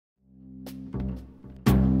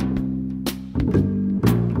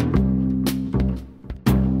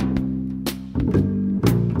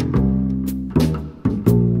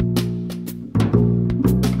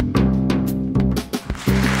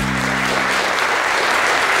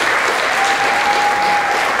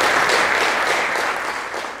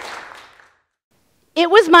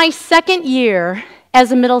was my second year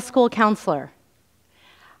as a middle school counselor.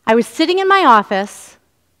 I was sitting in my office,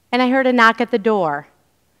 and I heard a knock at the door.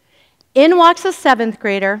 In walks a seventh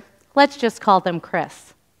grader. Let's just call them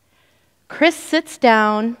Chris. Chris sits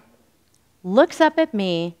down, looks up at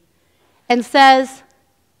me, and says,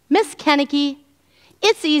 "Miss Koenecke,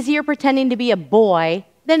 it's easier pretending to be a boy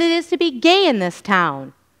than it is to be gay in this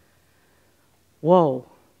town." Whoa.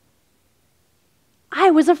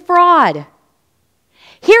 I was a fraud.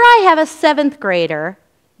 Here I have a seventh grader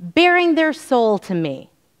bearing their soul to me.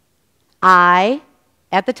 I,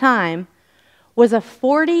 at the time, was a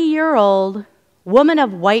 40-year-old woman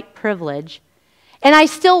of white privilege, and I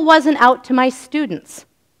still wasn't out to my students.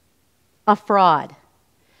 A fraud.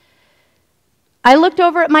 I looked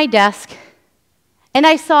over at my desk, and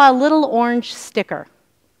I saw a little orange sticker.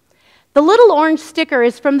 The little orange sticker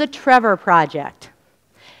is from the Trevor Project.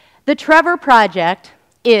 The Trevor Project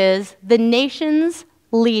is the nation's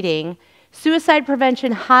leading suicide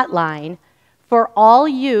prevention hotline for all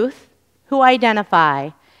youth who identify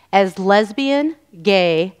as lesbian,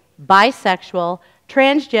 gay, bisexual,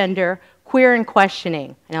 transgender, queer, and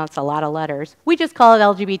questioning. I know it's a lot of letters. We just call it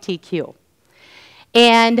LGBTQ.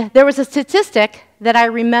 And there was a statistic that I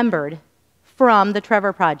remembered from the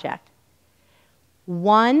Trevor Project.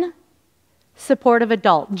 One supportive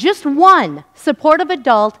adult, just one supportive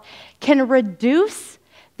adult, can reduce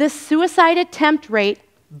the suicide attempt rate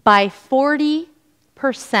by 40%.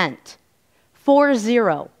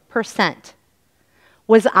 40%.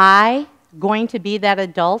 Was I going to be that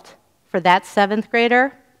adult for that seventh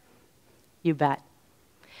grader? You bet.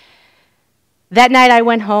 That night I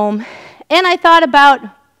went home and I thought about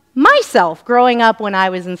myself growing up when I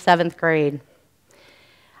was in seventh grade.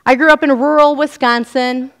 I grew up in rural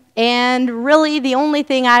Wisconsin, and really the only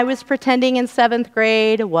thing I was pretending in seventh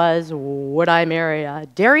grade was, would I marry a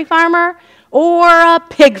dairy farmer or a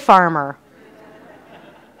pig farmer?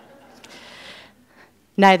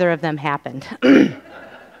 Neither of them happened.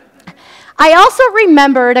 I also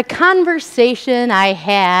remembered a conversation I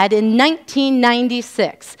had in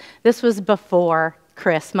 1996. This was before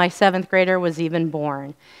Chris, my seventh grader, was even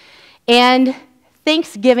born. And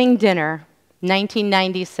Thanksgiving dinner,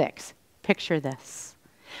 1996. Picture this.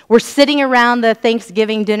 We're sitting around the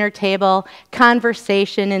Thanksgiving dinner table.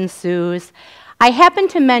 Conversation ensues. I happen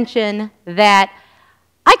to mention that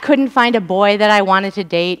I couldn't find a boy that I wanted to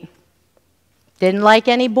date. Didn't like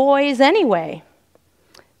any boys anyway.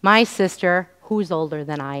 My sister, who's older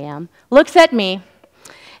than I am, looks at me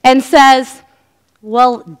and says,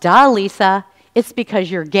 "Well, duh, Lisa, it's because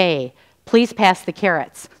you're gay. Please pass the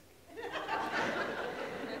carrots."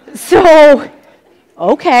 So,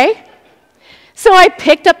 okay. So I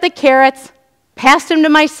picked up the carrots, passed them to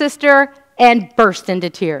my sister, and burst into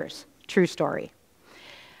tears. True story.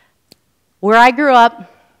 Where I grew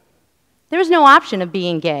up, there was no option of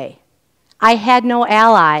being gay. I had no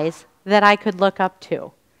allies that I could look up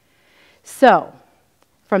to. So,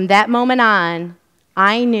 from that moment on,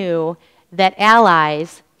 I knew that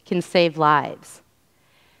allies can save lives.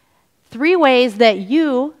 3 ways that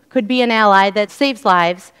you could be an ally that saves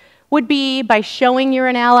lives would be by showing you're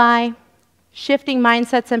an ally, shifting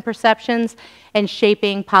mindsets and perceptions, and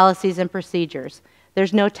shaping policies and procedures.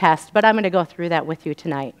 There's no test, but I'm going to go through that with you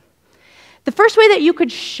tonight. The first way that you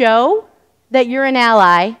could show that you're an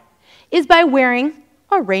ally is by wearing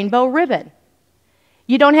a rainbow ribbon.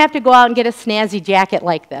 You don't have to go out and get a snazzy jacket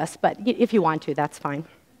like this, but if you want to, that's fine.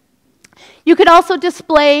 You could also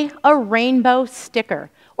display a rainbow sticker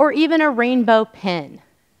or even a rainbow pin.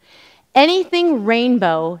 Anything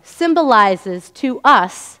rainbow symbolizes to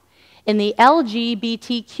us in the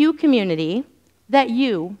LGBTQ community that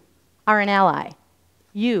you are an ally.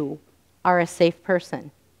 You are a safe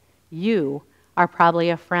person. You are probably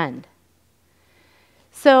a friend.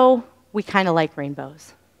 So we kind of like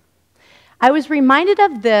rainbows. I was reminded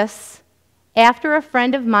of this after a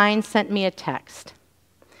friend of mine sent me a text.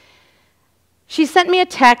 She sent me a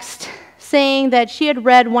text saying that she had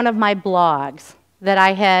read one of my blogs that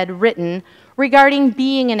I had written regarding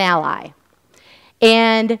being an ally.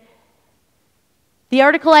 And the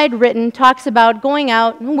article I had written talks about going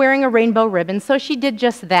out and wearing a rainbow ribbon, so she did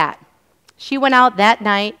just that. She went out that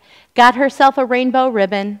night, got herself a rainbow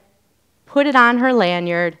ribbon, put it on her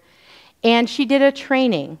lanyard, and she did a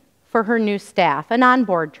training for her new staff, an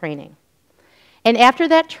onboard training. And after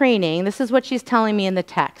that training, this is what she's telling me in the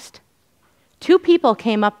text. 2 people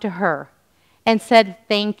came up to her and said,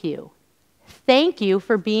 "Thank you. Thank you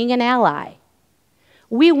for being an ally.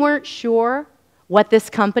 We weren't sure what this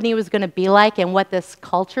company was going to be like and what this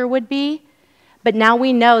culture would be, but now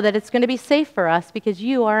we know that it's going to be safe for us because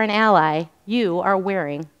you are an ally. You are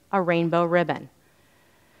wearing a rainbow ribbon."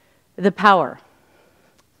 the power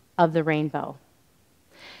of the rainbow.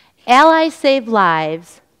 Allies save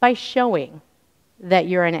lives by showing that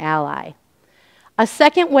you're an ally. A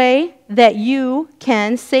second way that you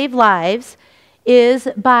can save lives is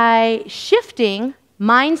by shifting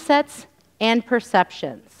mindsets and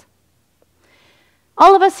perceptions.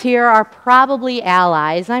 All of us here are probably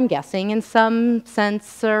allies, I'm guessing, in some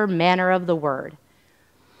sense or manner of the word.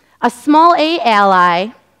 A small a ally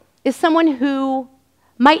is someone who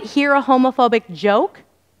might hear a homophobic joke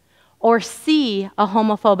or see a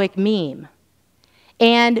homophobic meme,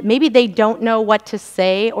 and maybe they don't know what to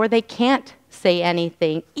say or they can't say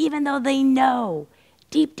anything, even though they know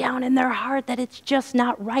deep down in their heart that it's just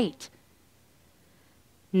not right.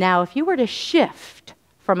 Now, if you were to shift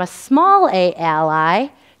from a small a ally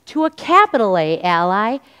to a capital A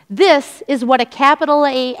ally, this is what a capital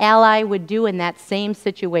A ally would do in that same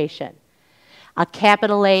situation. A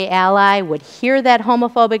capital A ally would hear that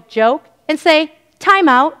homophobic joke and say, "Time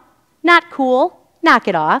out, not cool, knock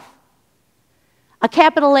it off." A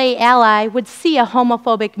capital A ally would see a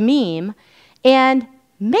homophobic meme and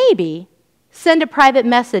maybe send a private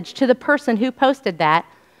message to the person who posted that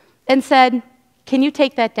and said, "Can you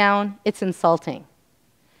take that down? It's insulting."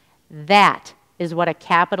 That is what a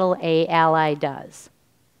capital A ally does.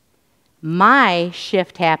 My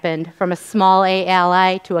shift happened from a small a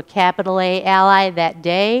ally to a capital A ally that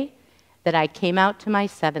day that I came out to my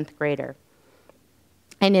 7th grader.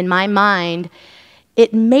 And in my mind,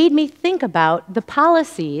 it made me think about the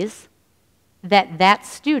policies that that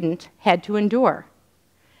student had to endure.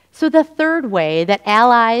 So the third way that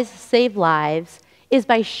allies save lives is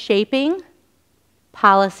by shaping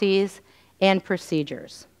policies and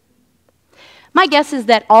procedures. My guess is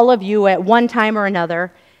that all of you at one time or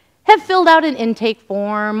another have filled out an intake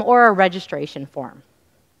form or a registration form.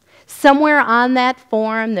 Somewhere on that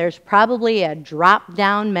form, there's probably a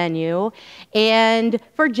drop-down menu, and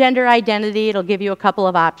for gender identity, it'll give you a couple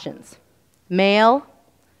of options: male,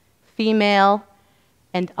 female,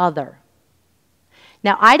 and other.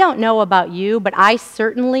 Now, I don't know about you, but I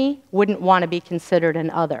certainly wouldn't want to be considered an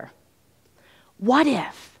other. What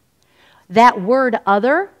if that word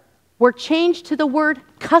other were changed to the word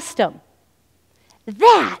custom?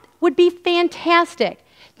 That would be fantastic.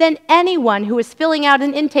 Then anyone who is filling out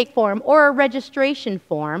an intake form or a registration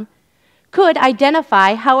form could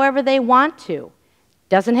identify however they want to.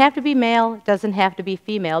 Doesn't have to be male, doesn't have to be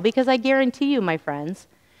female, because I guarantee you, my friends,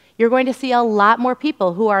 you're going to see a lot more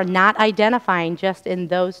people who are not identifying just in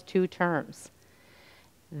those two terms.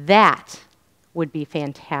 That would be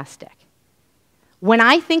fantastic. When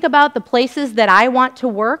I think about the places that I want to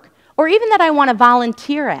work, or even that I want to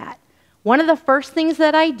volunteer at, one of the first things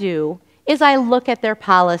that I do is I look at their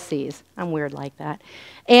policies. I'm weird like that.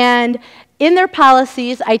 And in their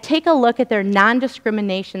policies, I take a look at their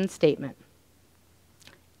non-discrimination statement.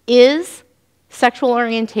 Is sexual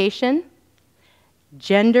orientation,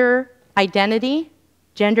 gender identity,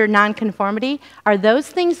 gender nonconformity, are those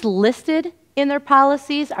things listed in their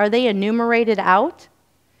policies? Are they enumerated out?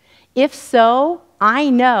 If so,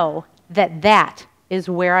 I know that that is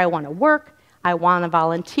where I want to work, I want to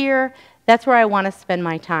volunteer, that's where I want to spend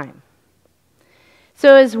my time.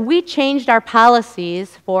 So as we changed our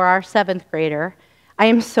policies for our 7th grader, I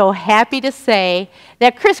am so happy to say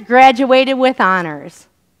that Chris graduated with honors,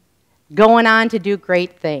 going on to do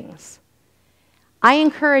great things. I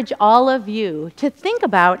encourage all of you to think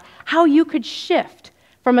about how you could shift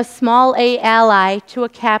from a small a ally to a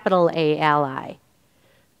capital A ally.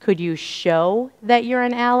 Could you show that you're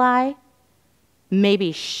an ally?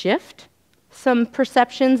 Maybe shift some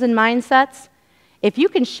perceptions and mindsets? If you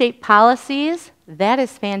can shape policies, that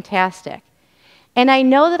is fantastic. And I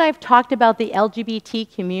know that I've talked about the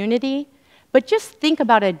LGBT community, but just think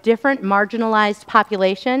about a different marginalized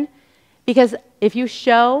population, because if you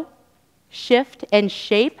show, shift, and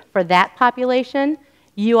shape for that population,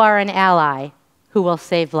 you are an ally who will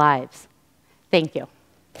save lives. Thank you.